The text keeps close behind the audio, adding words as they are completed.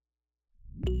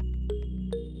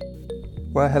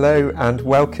Well, hello and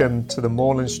welcome to the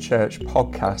Moorlands Church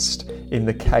podcast in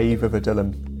the Cave of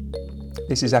Adullam.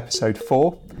 This is episode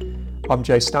 4. I'm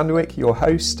Joe Standerwick, your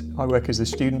host. I work as the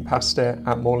student pastor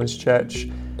at Moorlands Church.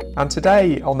 And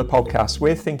today on the podcast,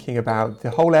 we're thinking about the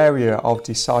whole area of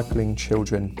discipling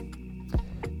children.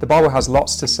 The Bible has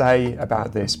lots to say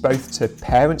about this, both to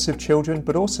parents of children,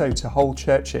 but also to whole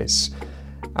churches.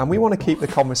 And we want to keep the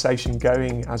conversation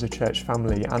going as a church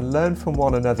family and learn from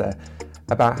one another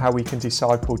about how we can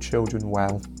disciple children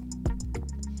well.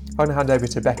 I'm going to hand over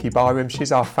to Becky Byram.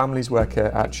 She's our families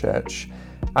worker at church.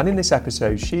 And in this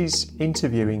episode, she's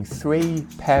interviewing 3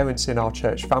 parents in our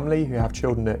church family who have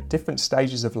children at different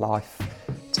stages of life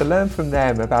to learn from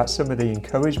them about some of the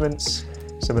encouragements,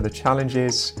 some of the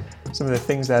challenges, some of the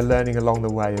things they're learning along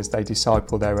the way as they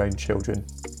disciple their own children.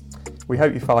 We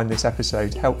hope you find this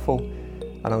episode helpful,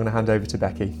 and I'm going to hand over to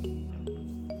Becky.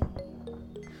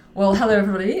 Well, hello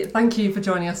everybody. Thank you for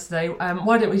joining us today.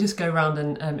 Why don't we just go around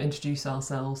and introduce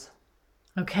ourselves?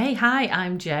 Okay, hi,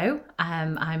 I'm Jo.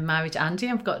 I'm married to Andy.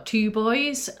 I've got 2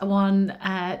 boys. One,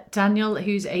 Daniel,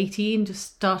 who's 18,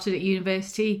 just started at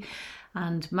university,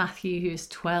 and Matthew, who's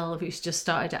 12, who's just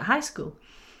started at high school.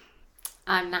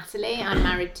 I'm Natalie. I'm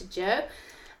married to Jo,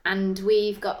 and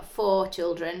we've got 4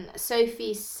 children.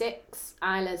 Sophie's 6,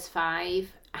 Isla's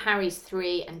 5, Harry's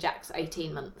 3, and Jack's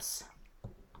 18 months.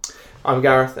 I'm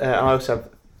Gareth. I also have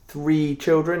 3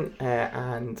 children,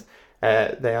 and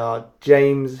they are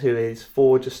James, who is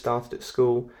 4, just started at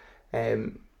school,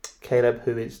 Caleb,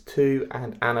 who is 2,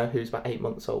 and Anna, who's about 8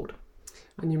 months old.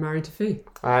 And you're married to Fee?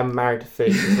 I am married to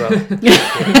Fee as well.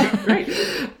 Great.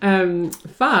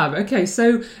 Fab. Okay,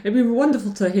 so it'd be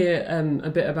wonderful to hear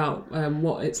a bit about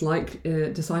what it's like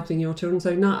discipling your children.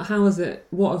 So Nat, how is it?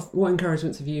 What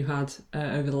encouragements have you had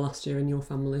over the last year in your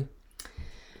family?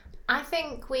 I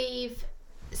think we've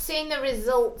seen the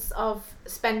results of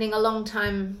spending a long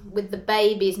time with the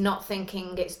babies not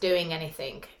thinking it's doing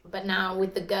anything, but now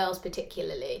with the girls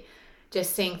particularly,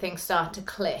 just seeing things start to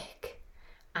click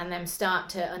and them start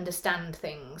to understand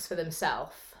things for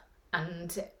themselves,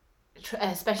 and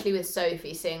especially with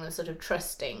Sophie, seeing them sort of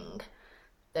trusting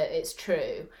that it's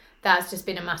true. That's just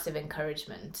been a massive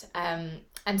encouragement. And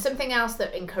something else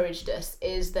that encouraged us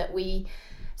is that we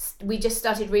just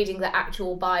started reading the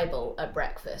actual Bible at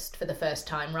breakfast for the first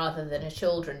time rather than a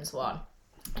children's one.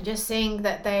 And just seeing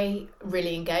that they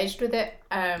really engaged with it.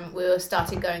 We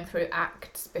started going through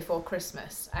Acts before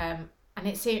Christmas, and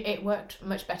it worked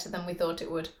much better than we thought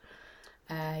it would.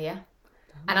 And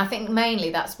I think mainly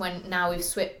that's when now we've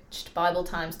switched Bible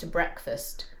times to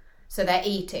breakfast, so they're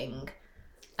eating,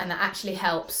 and that actually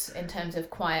helps in terms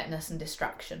of quietness and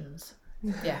distractions.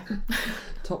 Yeah.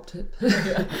 Top tip.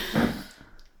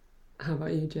 How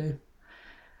about you, Jo?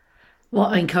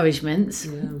 What encouragements?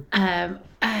 Yeah.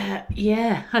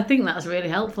 I think that's really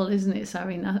helpful, isn't it,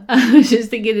 Sarina? I was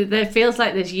just thinking, there feels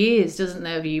like there's years, doesn't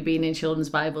there, of you being in children's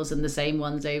Bibles and the same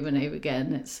ones over and over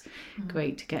again. It's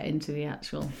great to get into the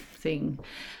actual thing.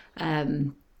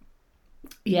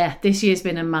 This year's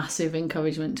been a massive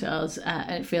encouragement to us,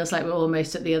 and it feels like we're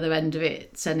almost at the other end of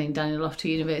it, sending Daniel off to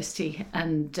university,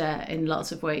 and in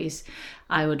lots of ways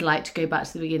I would like to go back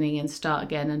to the beginning and start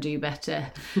again and do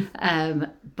better,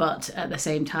 but at the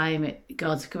same time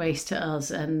God's grace to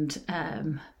us and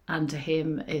to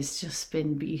him has just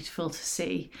been beautiful to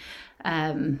see.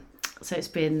 So it's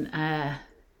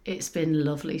been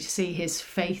lovely to see his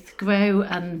faith grow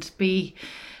and be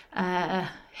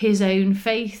his own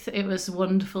faith. It was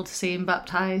wonderful to see him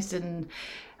baptised and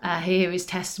hear his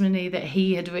testimony that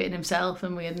he had written himself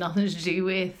and we had nothing to do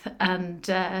with. And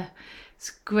it's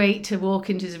great to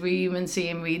walk into his room and see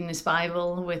him reading his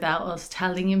Bible without us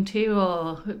telling him to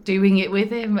or doing it with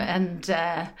him. And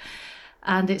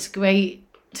it's great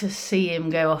to see him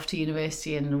go off to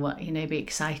university and be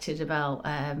excited about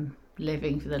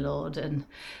living for the Lord and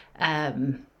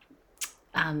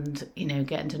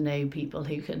getting to know people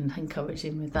who can encourage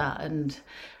him with that and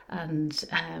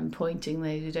pointing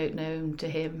those who don't know him to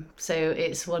him. So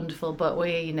it's wonderful, but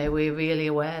we're really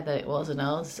aware that it wasn't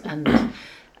us, and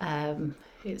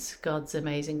it's God's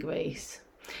amazing grace.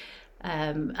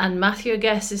 And Matthew, I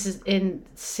guess, is in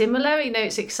similar.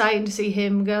 It's exciting to see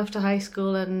him go off to high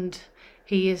school, and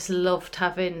he has loved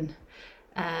having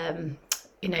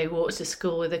walks to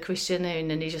school with a Christian,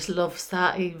 and he just loves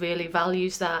that. He really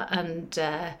values that,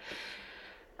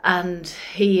 and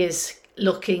he is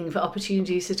looking for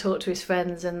opportunities to talk to his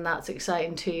friends, and that's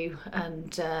exciting too.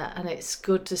 And it's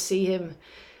good to see him,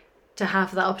 to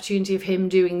have that opportunity of him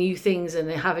doing new things and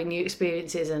having new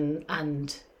experiences,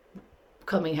 and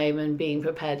coming home and being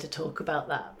prepared to talk about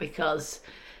that, because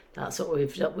that's what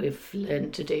we've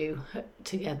learned to do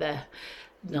together.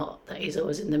 Not that he's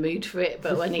always in the mood for it,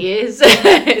 but when he is,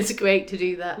 it's great to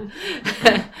do that.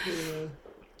 Yeah.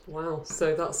 Wow,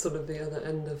 so that's sort of the other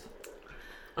end of,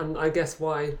 and I guess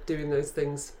why doing those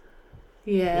things,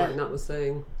 Yeah. like Nat was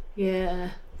saying, Yeah.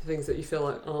 things that you feel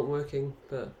like aren't working,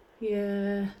 but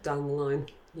Yeah. down the line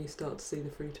you start to see the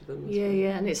fruit of them. Yeah,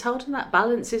 yeah, and it's holding that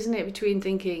balance, isn't it, between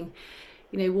thinking,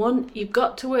 you've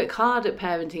got to work hard at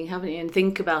parenting, haven't you, and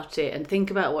think about it, and think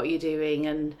about what you're doing,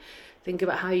 and think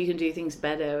about how you can do things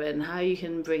better, and how you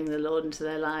can bring the Lord into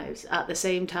their lives. At the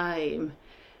same time,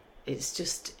 it's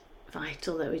just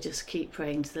vital that we just keep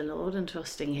praying to the Lord and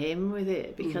trusting Him with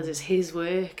it, because it's His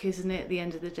work, isn't it, at the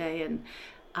end of the day,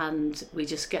 and we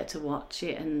just get to watch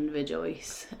it and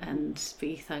rejoice and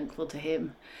be thankful to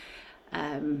Him.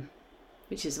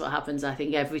 Which is what happens, I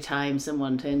think, every time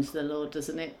someone turns to the Lord,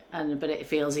 doesn't it? But it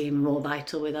feels even more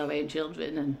vital with our own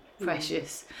children and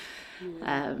precious.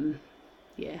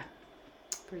 Yeah.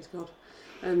 Praise God.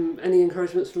 Any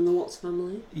encouragements from the Watts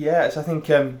family? Yes, I think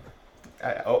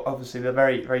obviously the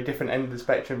very, very different end of the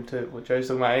spectrum to what Joe's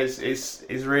talking about. Is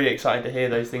really exciting to hear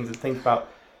those things and think about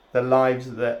the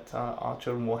lives that our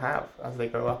children will have as they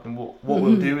grow up and what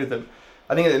we'll do with them.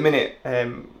 I think at the minute, I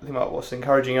think about what's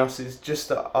encouraging us is just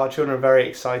that our children are very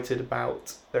excited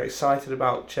about. They're excited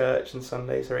about church and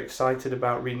Sundays. They're excited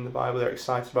about reading the Bible. They're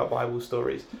excited about Bible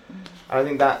stories, and I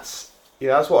think that's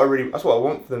what I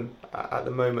want for them at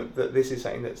the moment. That this is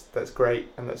something that's great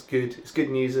and that's good. It's good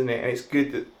news, isn't it? And it's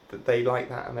good that they like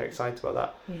that and they're excited about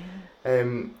that. Yeah.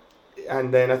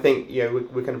 And then I think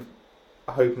we're kind of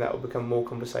hoping that will become more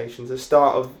conversations. The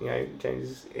start of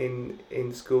James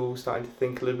in school, starting to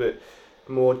think a little bit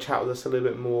more, chat with us a little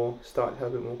bit more, start to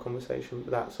have a bit more conversation.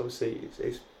 But that's obviously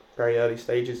it's very early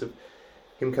stages of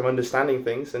him kind of understanding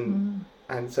things, and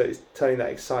so it's turning that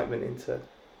excitement into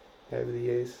over the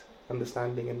years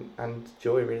understanding and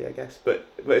joy, really, I guess. But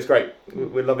it's great.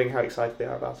 We're loving how excited they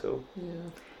are about it all.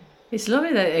 Yeah. It's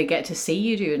lovely that they get to see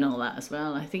you doing all that as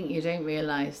well. I think you don't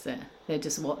realise that they're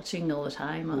just watching all the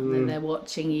time, aren't they? They're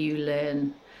watching you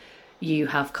learn. You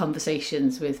have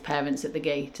conversations with parents at the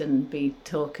gate and be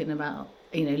talking about,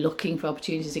 looking for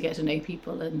opportunities to get to know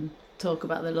people and talk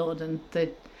about the Lord, and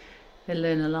they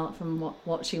learn a lot from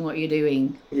watching what you're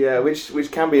doing. Yeah,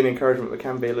 which can be an encouragement, but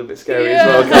can be a little bit scary as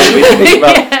well. Can't we think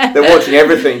about they're watching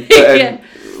everything,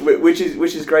 but, which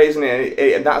is great, isn't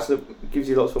it? And that's gives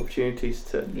you lots of opportunities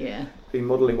to be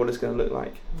modelling what it's going to look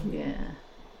like. Yeah.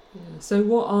 So,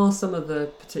 what are some of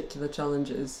the particular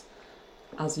challenges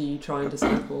as you try and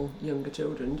disciple younger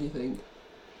children, do you think?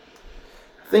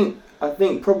 I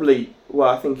think probably. Well,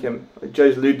 I think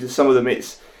Joe's alluded to some of them.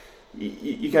 It's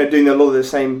you're kind of doing a lot of the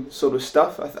same sort of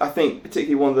stuff. I think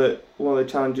particularly one of the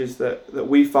challenges that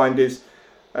we find is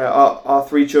our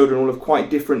three children all have quite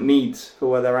different needs for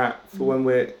where they're at. For when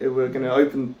we're going to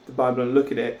open the Bible and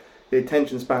look at it, the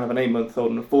attention span of an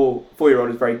 8-month-old and a 4-year-old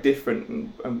is very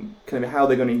different, and kind of how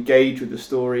they're going to engage with the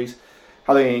stories,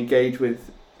 how they're going to engage with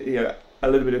a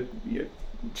little bit of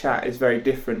chat is very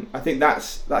different. I think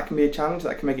that can be a challenge.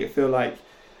 That can make it feel like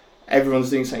everyone's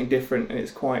doing something different, and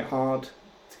it's quite hard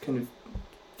to kind of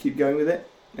keep going with it.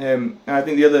 And I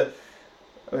think the other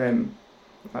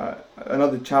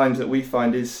another challenge that we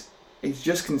find is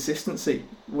just consistency.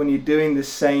 When you're doing the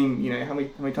same, how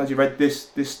many times you read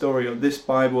this story or this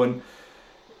Bible, and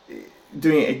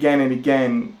doing it again and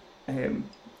again,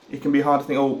 it can be hard to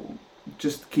think, oh,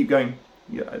 just keep going.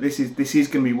 This is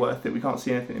going to be worth it. We can't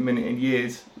see anything in a minute, and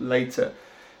years later,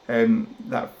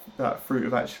 that fruit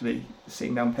of actually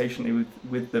sitting down patiently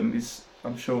with them is,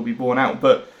 I'm sure, will be borne out.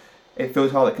 But it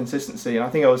feels hard at consistency, and I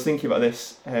think I was thinking about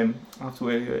this after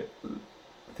we.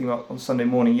 I think on Sunday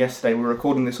morning yesterday. We were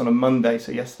recording this on a Monday,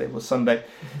 so yesterday was Sunday.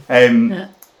 And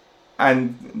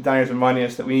Daniel's reminding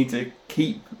us that we need to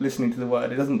keep listening to the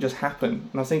Word. It doesn't just happen.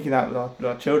 And I was thinking that with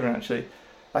our children, actually.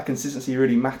 That consistency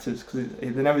really matters, because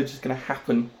they're never just going to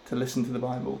happen to listen to the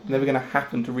Bible. They're never going to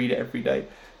happen to read it every day.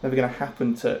 Never going to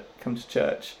happen to come to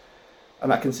church.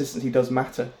 And that consistency does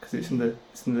matter, because it's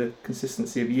in the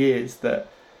consistency of years that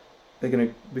they're going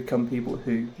to become people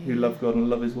who love God and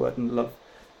love His Word and love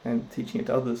teaching it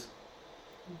to others.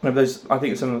 And I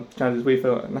think some of the challenges we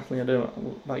feel. Natalie, I don't know,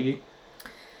 what about you?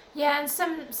 Yeah, and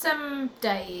some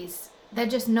days they're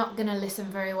just not going to listen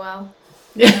very well.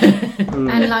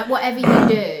 And like whatever you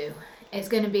do, it's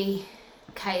going to be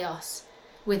chaos.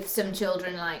 With some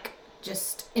children like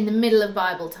just in the middle of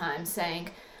Bible time saying,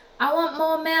 "I want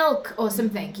more milk" or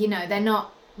something. They're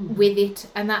not with it,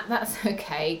 and that's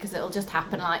okay, because it'll just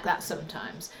happen like that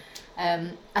sometimes.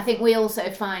 I think we also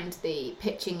find the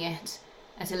pitching it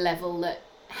at a level that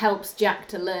helps Jack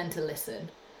to learn to listen,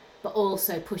 but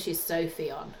also pushes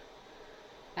Sophie on.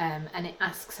 and it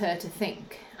asks her to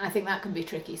think. I think that can be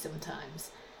tricky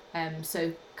sometimes.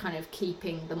 So kind of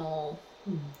keeping them all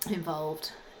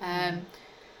involved.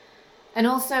 And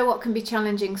also what can be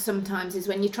challenging sometimes is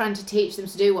when you're trying to teach them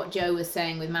to do what Joe was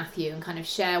saying with Matthew and kind of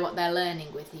share what they're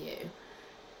learning with you.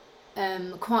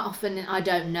 Quite often, I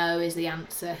don't know is the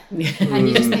answer. And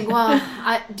you just think, well,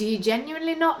 do you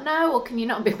genuinely not know, or can you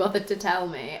not be bothered to tell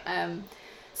me?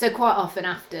 So quite often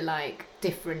after like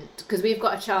different, because we've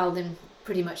got a child in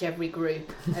pretty much every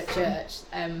group at church.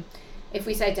 If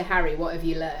we say to Harry, what have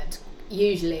you learned?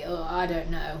 Usually, I don't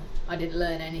know. I didn't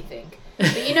learn anything.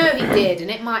 But you know he did,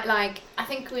 and it might I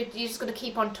think you just got to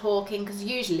keep on talking, because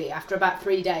usually after about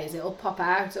 3 days it'll pop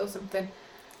out or something,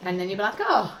 and then you'll be like,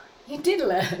 oh, you did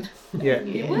learn. Yeah.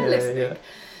 You were listening. Yeah.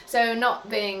 So not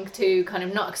being too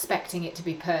not expecting it to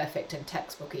be perfect and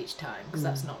textbook each time, because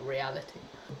that's not reality.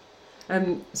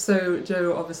 So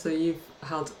Joe, obviously you've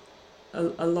had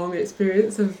a long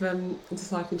experience of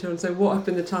discipling children. So what have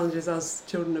been the challenges as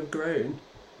children have grown?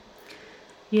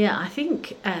 Yeah, I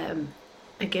think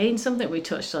again something we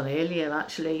touched on earlier.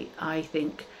 Actually, I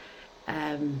think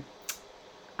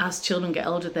as children get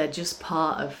older, they're just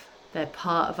part of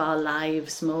our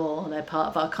lives more. They're part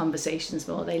of our conversations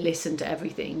more. They listen to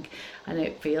everything. I know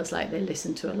it feels like they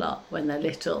listen to a lot when they're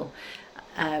little,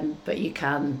 but you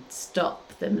can stop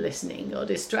them listening or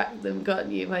distract them,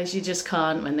 can't you? Whereas you just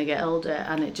can't when they get older,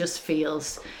 and it just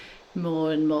feels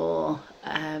more and more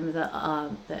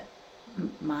that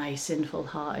my sinful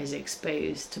heart is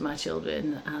exposed to my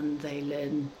children, and they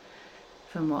learn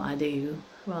from what I do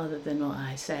rather than what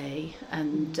I say,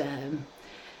 and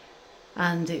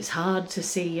it's hard to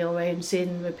see your own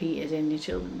sin repeated in your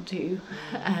children too.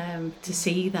 To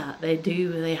see that they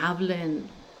have learned,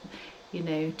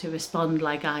 to respond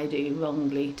like I do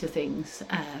wrongly to things,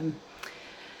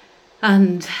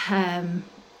 and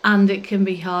it can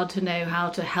be hard to know how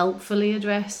to helpfully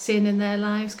address sin in their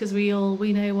lives, because we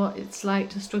know what it's like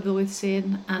to struggle with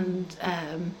sin, and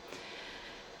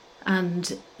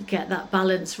get that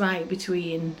balance right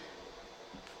between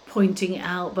pointing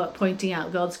out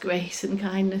God's grace and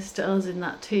kindness to us in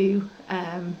that too,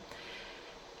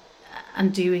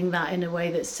 and doing that in a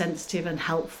way that's sensitive and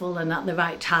helpful and at the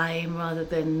right time, rather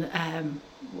than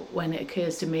when it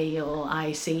occurs to me or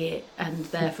I see it and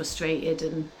they're frustrated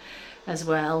and as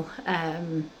well.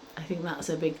 I think that's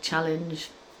a big challenge.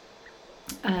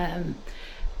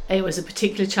 It was a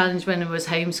particular challenge when I was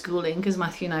homeschooling, because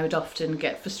Matthew and I would often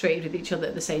get frustrated with each other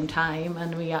at the same time,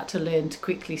 and we had to learn to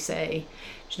quickly say,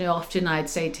 often I'd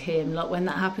say to him, look, when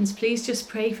that happens, please just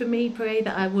pray for me, pray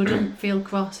that I wouldn't feel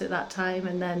cross at that time,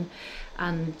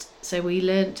 and so we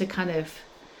learned to kind of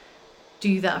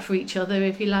do that for each other,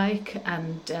 if you like,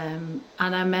 and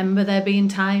I remember there being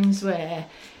times where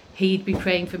he'd be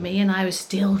praying for me and I was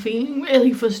still feeling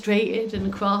really frustrated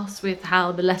and cross with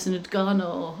how the lesson had gone,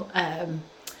 or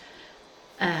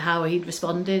how he'd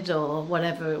responded, or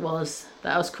whatever it was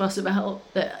that I was cross about.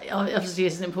 That obviously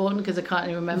isn't important because I can't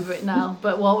even remember it now,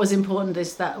 but what was important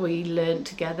is that we learned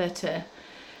together to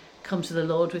come to the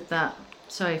Lord with that.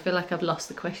 Sorry, I feel like I've lost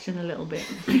the question a little bit.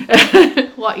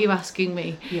 What are you asking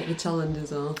me? What the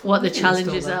challenges are. What the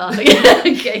challenges are. Yeah,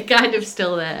 okay, kind of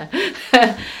still there.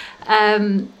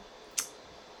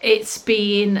 It's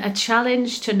been a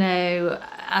challenge to know,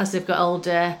 as they've got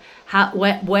older,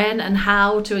 when and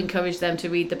how to encourage them to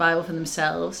read the Bible for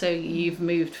themselves. So you've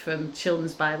moved from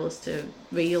children's Bibles to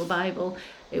real Bible.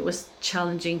 It was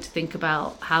challenging to think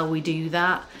about how we do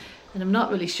that. And I'm not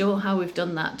really sure how we've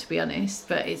done that, to be honest,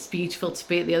 but it's beautiful to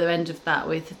be at the other end of that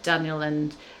with Daniel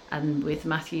and with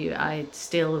Matthew. I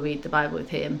still read the Bible with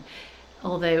him,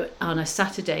 although on a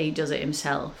Saturday he does it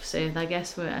himself. So I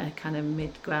guess we're at a kind of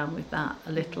mid-ground with that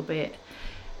a little bit.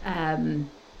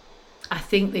 I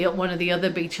think one of the other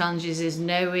big challenges is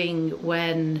knowing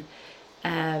when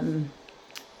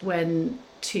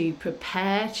to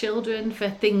prepare children for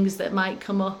things that might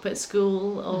come up at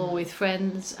school or with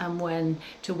friends, and when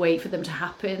to wait for them to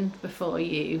happen before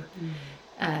you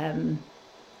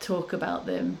talk about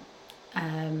them.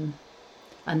 And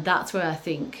that's where I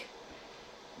think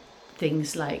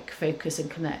things like Focus and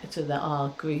Connect, that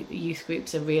our youth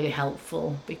groups are really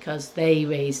helpful, because they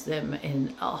raise them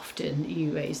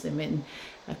you raise them in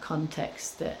a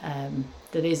context that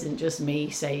isn't just me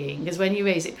saying, because when you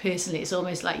raise it personally, it's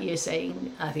almost like you're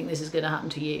saying, I think this is going to happen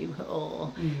to you,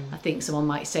 or I think someone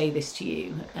might say this to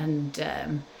you, and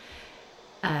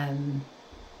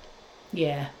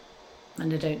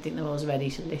and I don't think they're always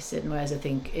ready to listen, whereas I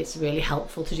think it's really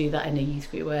helpful to do that in a youth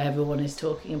group where everyone is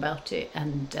talking about it.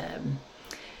 And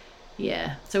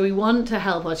so we want to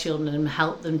help our children and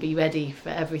help them be ready for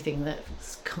everything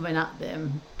that's coming at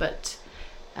them, but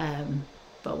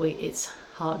but it's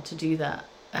hard to do that,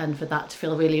 and for that to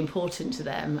feel really important to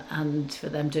them, and for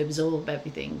them to absorb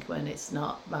everything when it's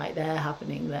not right there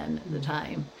happening then at the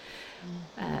time.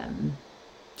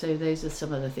 So those are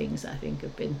some of the things I think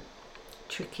have been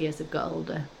tricky as I've got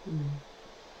older.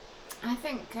 I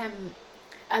think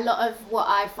a lot of what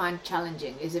I find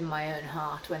challenging is in my own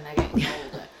heart when they're getting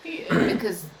older.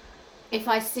 Because if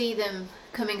I see them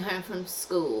coming home from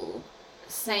school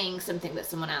saying something that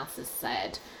someone else has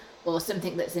said, or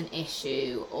something that's an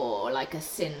issue, or like a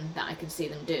sin that I can see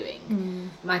them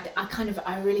doing,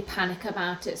 I really panic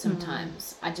about it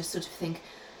sometimes. I just sort of think,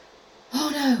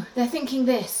 oh no, they're thinking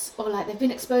this, or like they've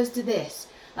been exposed to this.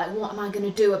 Like, what am I going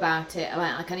to do about it?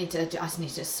 I just need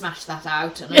to smash that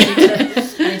out, and I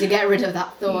need to get rid of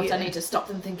that thought. I need to stop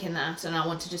them thinking that, and I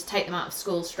want to just take them out of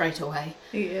school straight away.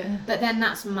 But then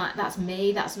that's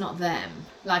me. That's not them.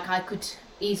 Like, I could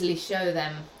easily show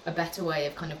them a better way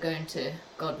of kind of going to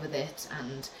God with it,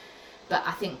 but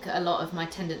I think a lot of my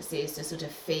tendency is to sort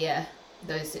of fear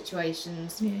those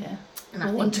situations. And I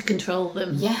want to control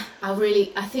them.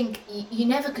 I think you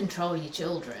never control your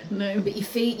children. No. But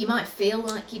you might feel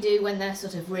like you do when they're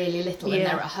sort of really little and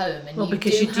they're at home, and you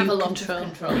do have a lot of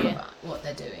control about what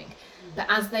they're doing. But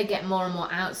as they get more and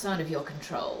more outside of your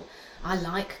control, I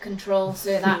like control,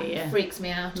 so that freaks me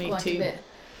out quite a bit.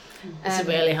 It's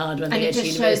really hard when they get to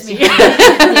university.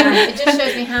 It just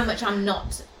shows me how much I'm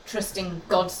not trusting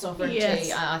God's sovereignty.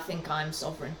 Yes. I think I'm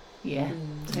sovereign.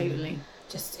 Totally.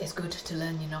 Just it's good to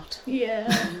learn you're not.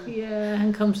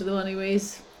 And come to the one who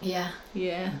is. There'd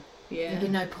be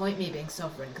no point me being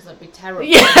sovereign, because I'd be terrible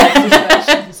in those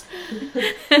situations.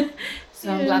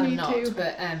 So I'm glad I'm not. Too.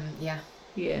 But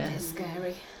it's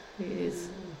scary. It is.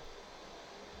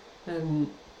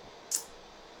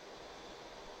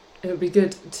 It would be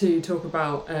good to talk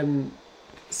about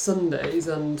Sundays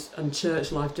and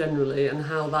church life generally, and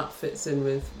how that fits in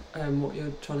with what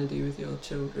you're trying to do with your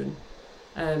children.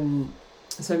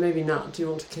 So maybe Nat, do you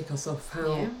want to kick us off?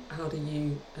 How do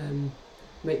you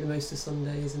make the most of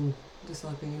Sundays and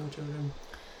discipling your children?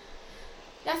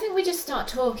 I think we just start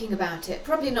talking about it,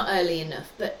 probably not early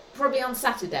enough, but probably on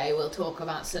Saturday we'll talk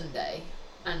about Sunday,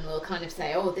 and we'll kind of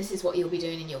say, oh, this is what you'll be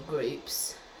doing in your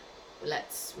groups.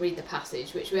 Let's read the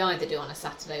passage, which we either do on a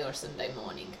Saturday or a Sunday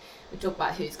morning. We talk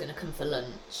about who's going to come for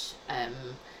lunch.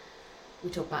 We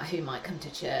talk about who might come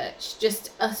to church.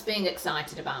 Just us being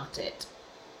excited about it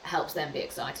helps them be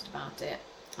excited about it.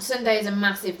 Sunday is a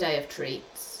massive day of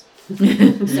treats.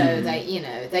 So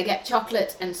they get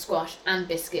chocolate and squash and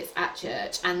biscuits at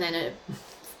church, and then a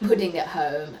pudding at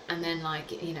home, and then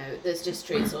there's just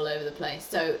treats all over the place.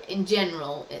 So in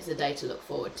general, it's a day to look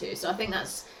forward to. So I think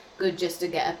that's good, just to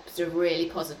get a sort of really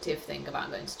positive thing about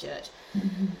going to church.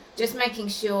 Just making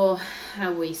sure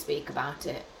how we speak about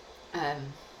it,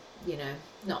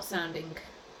 not sounding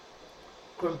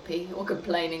grumpy or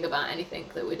complaining about anything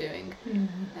that we're doing,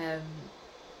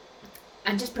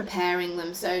 and just preparing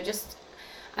them. So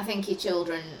I think your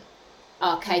children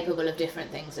are capable of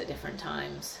different things at different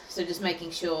times, so just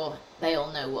making sure they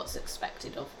all know what's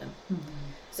expected of them.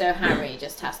 So Harry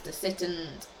just has to sit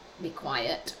and be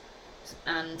quiet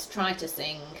and try to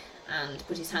sing and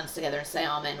put his hands together and say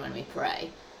amen when we pray,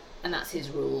 and that's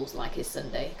his rules, like his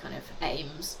Sunday kind of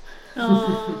aims.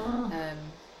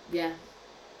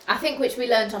 I think which we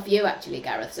learnt off you actually,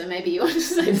 Gareth, so maybe you want to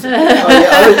say something.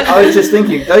 I was just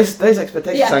thinking, those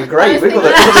expectations sound great. We've got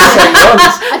the same ones.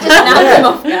 I just nailed them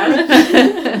off,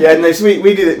 Gareth. So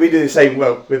we do the same,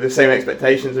 with the same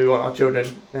expectations. We want our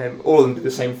children, all of them do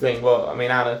the same thing. Well, I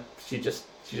mean, Anna, she just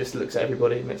looks at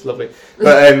everybody and it's lovely.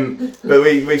 But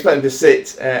we expect them to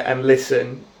sit and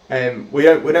listen. We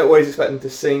don't always expect them to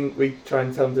sing. We try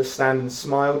and tell them to stand and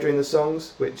smile during the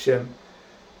songs, which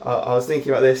I was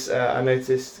thinking about this. I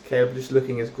noticed Caleb just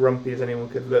looking as grumpy as anyone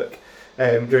could look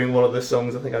during one of the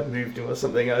songs. I think I'd moved him or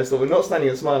something. I just thought, we're not standing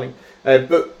and smiling.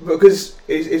 But because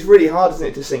it's really hard, isn't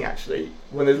it, to sing actually,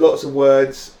 when there's lots of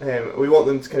words. We want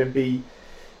them to kind of be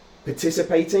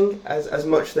participating as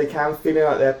much as they can, feeling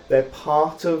like they're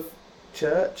part of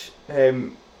church,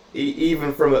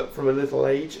 even from a little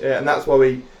age, and that's why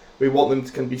we want them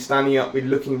to kind of be standing up, be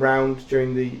looking round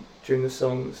during the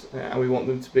songs, and we want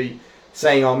them to be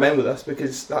saying amen with us,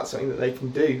 because that's something that they can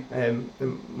do.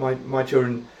 My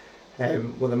children, they're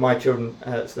my children,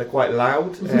 so they're quite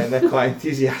loud and they're quite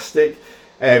enthusiastic.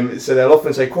 So they'll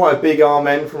often say quite a big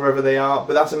amen from wherever they are,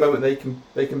 but that's a moment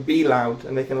they can be loud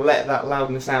and they can let that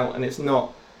loudness out, and it's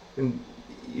not going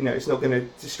to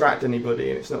distract anybody,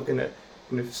 and it's not going to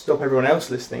stop everyone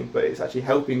else listening, but it's actually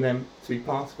helping them to be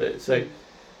part of it. So,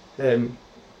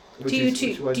 do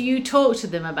you talk to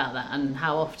them about that, and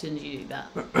how often do you do that?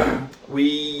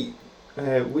 We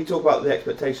we talk about the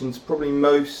expectations probably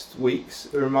most weeks.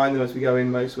 We remind them as we go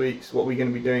in most weeks what we're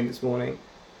going to be doing this morning.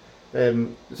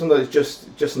 Sometimes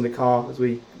just in the car as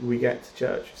we get to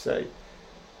church, we say,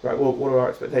 right, well, what are our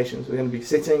expectations? We're going to be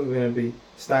sitting, we're going to be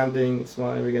standing,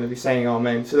 smiling, we're going to be saying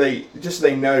amen. So they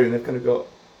know, and they've kind of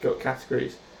got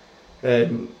categories. I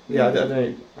don't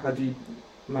know, how do you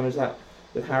manage that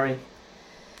with Harry?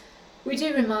 We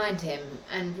do remind him,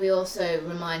 and we also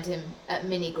remind him at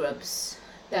mini grubs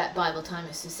that Bible time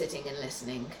is for sitting and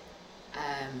listening.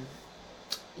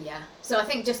 So I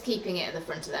think just keeping it at the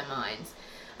front of their minds.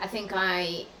 I think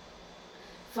I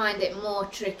find it more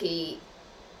tricky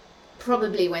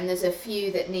probably when there's a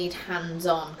few that need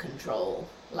hands-on control,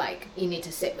 like you need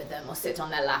to sit with them or sit on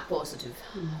their lap or sort of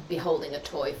be holding a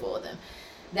toy for them.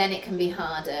 Then it can be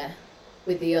harder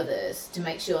with the others to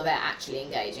make sure they're actually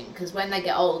engaging, because when they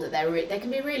get older they can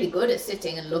be really good at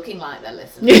sitting and looking like they're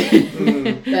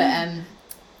listening.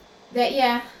 But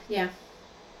yeah.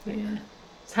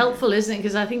 It's helpful, isn't it?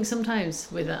 Because I think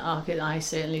sometimes with Arcade, I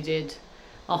certainly did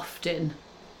often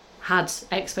had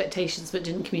expectations but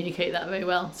didn't communicate that very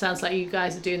well. Sounds like you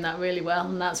guys are doing that really well,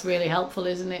 and that's really helpful,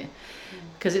 isn't it?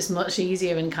 Because it's much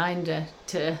easier and kinder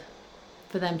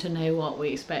for them to know what we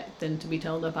expect than to be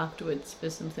told up afterwards for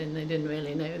something they didn't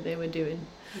really know they were doing.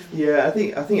 Yeah, I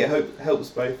think it helps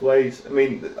both ways. I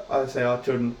mean, I say our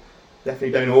children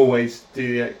definitely don't always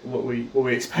do what we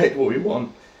expect, what we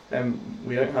want.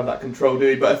 We don't have that control, do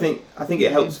we? But I think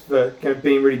it helps for kind of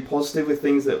being really positive with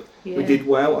things that we did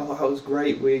well. I thought that was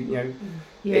great.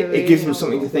 It gives them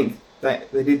something to think that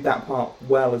they did that part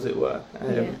well, as it were,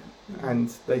 and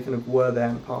they kind of were there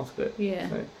and part of it. Yeah.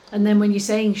 So. And then when you're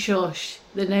saying shush,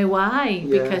 they know why,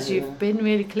 because you've been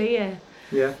really clear.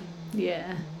 Yeah.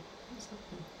 Yeah.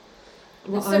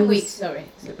 Well, some weeks, some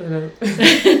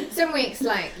weeks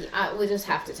we'll just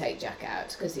have to take Jack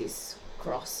out because he's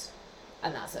cross,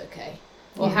 and that's okay.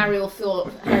 Or Harry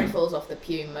falls off the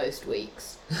pew most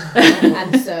weeks,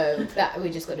 and so that we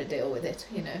just got to deal with it,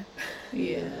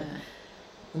 Yeah.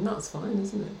 And that's fine,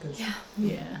 isn't it? 'Cause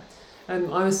Yeah. I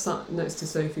was sat next to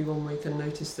Sophie one week and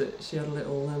noticed that she had a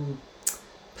little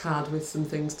pad with some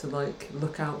things to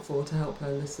look out for to help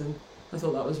her listen. I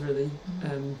thought that was really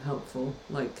helpful,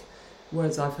 like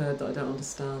words I've heard that I don't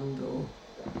understand, or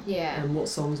what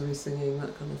songs are we singing,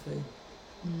 that kind of thing.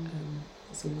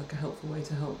 It seemed like a helpful way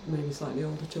to help maybe slightly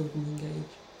older children engage.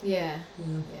 Yeah.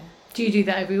 Do you do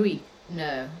that every week?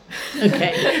 No.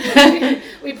 Okay.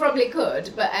 We probably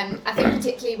could, but I think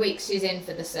particularly weeks she's in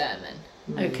for the sermon.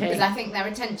 Okay. Because I think their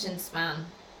attention span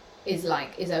is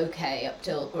okay up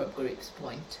till grub group's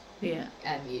point. Yeah.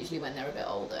 Usually when they're a bit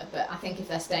older, but I think if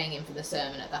they're staying in for the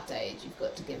sermon at that age, you've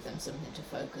got to give them something to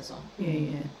focus on.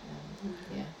 Yeah.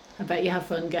 I bet you have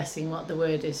fun guessing what the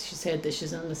word is. She said that she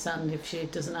doesn't understand if she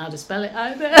doesn't know how to spell it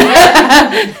either.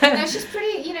 No, she's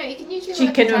pretty. You can usually. She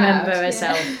work can it remember out.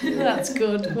 herself. Yeah. That's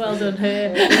good. Well done,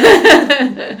 her.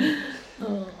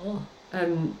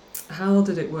 How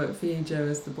did it work for you, Jo,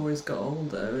 as the boys got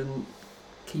older and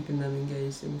keeping them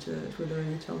engaged in church? Were there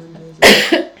any challenges?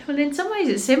 Well, in some ways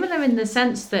it's similar in the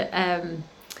sense that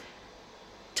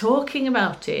talking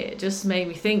about it just made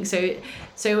me think. So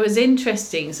it was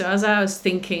interesting. So as I was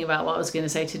thinking about what I was going to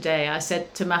say today, I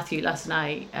said to Matthew last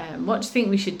night, what do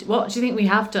you think we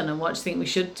have done and what do you think we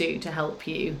should do to help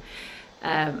you?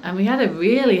 And we had a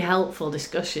really helpful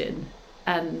discussion.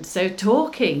 And so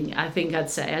talking, I think I'd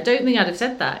say, I don't think I'd have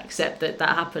said that except that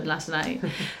happened last night.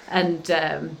 And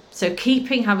so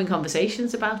having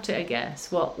conversations about it, I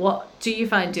guess. What do you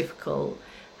find difficult?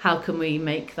 How can we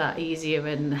make that easier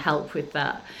and help with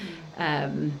that?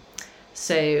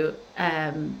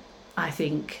 I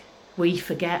think we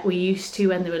forget. We used to,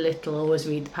 when they were little, always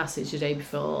read the passage the day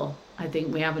before. I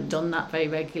think we haven't done that very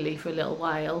regularly for a little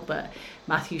while, but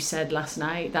Matthew said last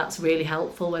night that's really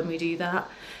helpful when we do that.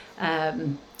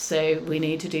 So we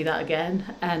need to do that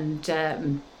again, and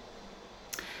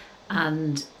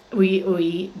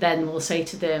we then will say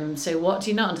to them, so what do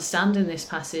you not understand in this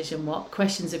passage and what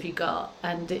questions have you got?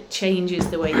 And it changes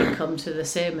the way you come to the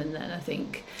sermon then, I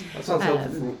think. That sounds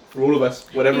helpful for all of us,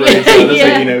 whatever it is.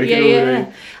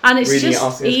 And it's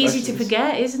just easy to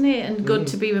forget, isn't it? And good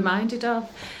to be reminded of.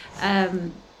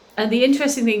 And the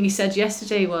interesting thing he said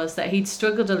yesterday was that he'd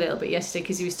struggled a little bit yesterday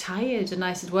because he was tired. And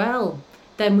I said, well,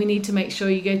 then we need to make sure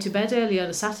you go to bed early on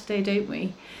a Saturday, don't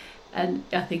we? And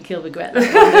I think he'll regret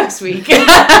that one next week.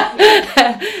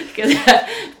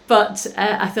 But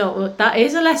I thought, well, that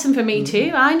is a lesson for me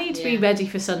too. I need to be ready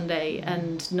for Sunday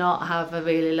and not have a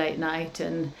really late night.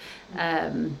 And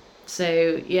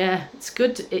it's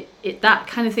good. It that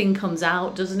kind of thing comes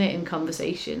out, doesn't it, in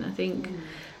conversation, I think.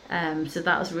 So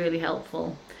that was really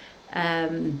helpful.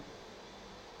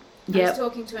 I was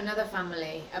talking to another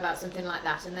family about something like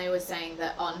that, and they were saying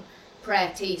that on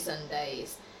prayer tea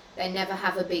Sundays, they never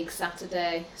have a big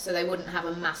Saturday, so they wouldn't have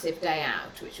a massive day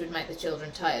out, which would make the children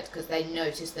tired because they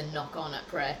notice the knock-on at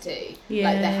prayer tea.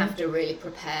 Like they have to really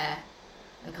prepare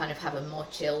and kind of have a more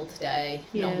chilled day,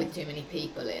 not with too many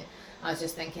people in. I was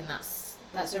just thinking that's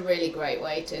a really great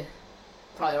way to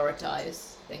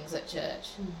prioritise things at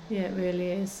church. Yeah, it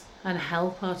really is. And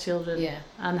help our children.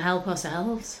 And help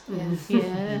ourselves.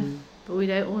 But we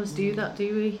don't always do that,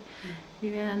 do we?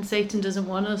 And Satan doesn't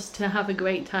want us to have a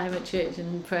great time at church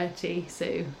and prayer tea,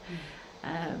 so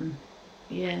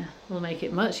we'll make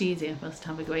it much easier for us to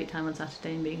have a great time on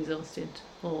Saturday and be exhausted,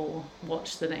 or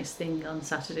watch the next thing on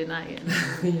Saturday night. And,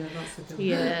 that's a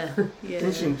good one.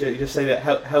 Interesting, you just say that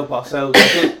help ourselves.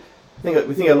 I think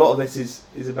we think a lot of this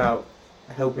is about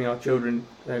helping our children.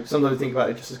 Sometimes we think about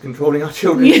it just as controlling our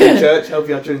children to church,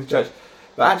 helping our children to church.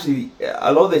 But actually,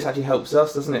 a lot of this actually helps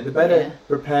us, doesn't it? The better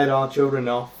prepared our children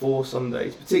are for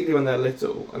Sundays, particularly when they're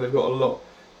little and they've got a lot.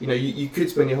 You could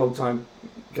spend your whole time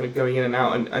kind of going in and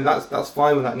out, and that's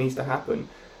fine when that needs to happen.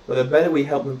 But the better we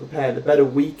help them prepare, the better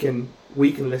we can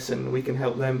listen. We can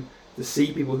help them to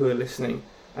see people who are listening,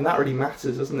 and that really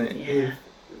matters, doesn't it? Yeah.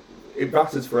 It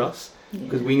matters for us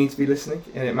because we need to be listening,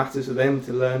 and it matters for them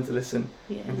to learn to listen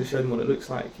and to show them what it looks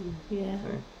like. Yeah.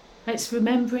 It's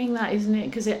remembering that, isn't it?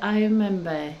 Because I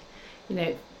remember,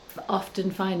 often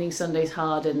finding Sundays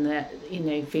hard and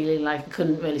feeling like I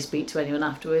couldn't really speak to anyone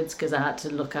afterwards because I had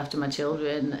to look after my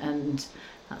children, and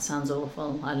that sounds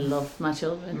awful. I love my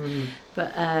children,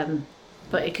 but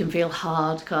it can feel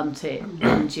hard, can't it?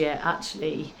 And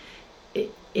actually,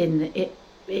 it's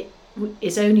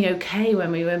only okay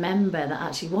when we remember that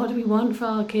actually what do we want for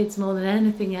our kids more than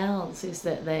anything else is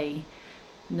that they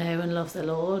know and love the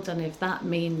Lord, and if that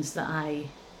means that I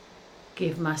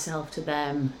give myself to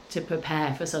them to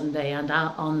prepare for Sunday and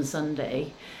out on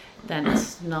Sunday, then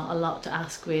it's not a lot to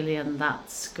ask really, and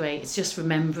that's great. It's just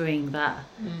remembering that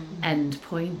end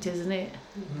point, isn't it?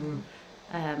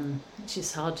 It's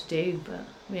just hard to do, but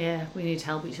we need to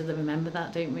help each other remember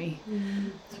that, don't we?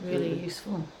 It's really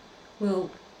useful.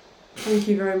 Well, thank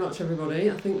you very much,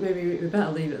 everybody. I think maybe we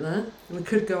better leave it there. We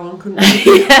could go on, couldn't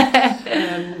we?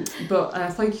 But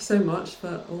thank you so much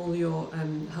for all your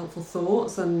helpful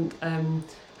thoughts, and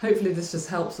hopefully this just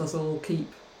helps us all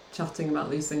keep chatting about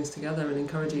these things together and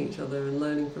encouraging each other and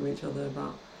learning from each other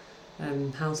about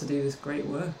how to do this great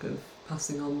work of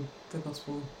passing on the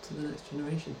gospel to the next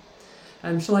generation.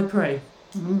 Shall I pray?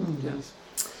 Yes.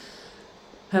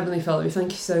 Heavenly Father, we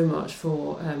thank you so much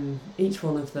for each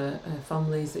one of the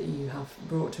families that you have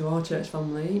brought to our church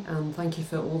family, and thank you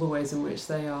for all the ways in which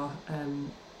they are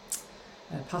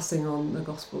passing on the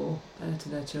gospel to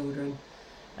their children.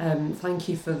 Thank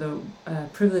you for the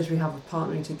privilege we have of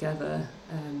partnering together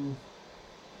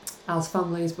as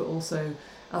families, but also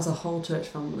as a whole church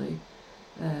family,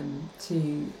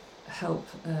 to help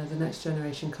the next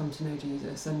generation come to know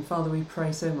Jesus. And Father, we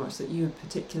pray so much that you would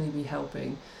particularly be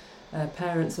helping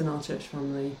parents in our church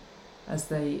family as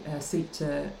they seek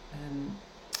to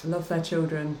love their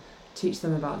children, teach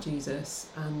them about Jesus,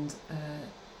 and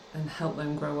help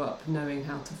them grow up knowing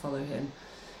how to follow him.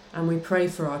 And we pray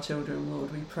for our children,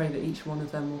 Lord. We pray that each one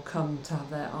of them will come to have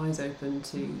their eyes open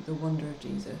to the wonder of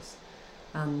Jesus,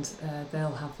 and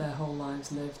they'll have their whole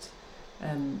lives lived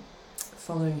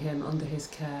following him under his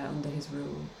care, under his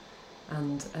rule,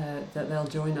 and that they'll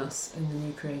join us in the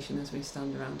new creation as we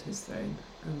stand around his throne.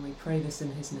 And we pray this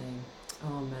in his name.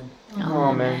 Amen.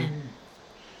 Amen.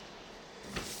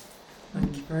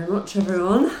 Thank you very much,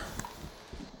 everyone.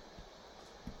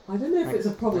 I don't know if it's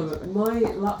a problem, but my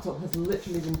laptop has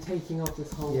literally been taking off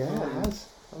this whole time. Yeah, it has.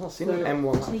 I've not seen an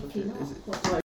M1 laptop. Taking off.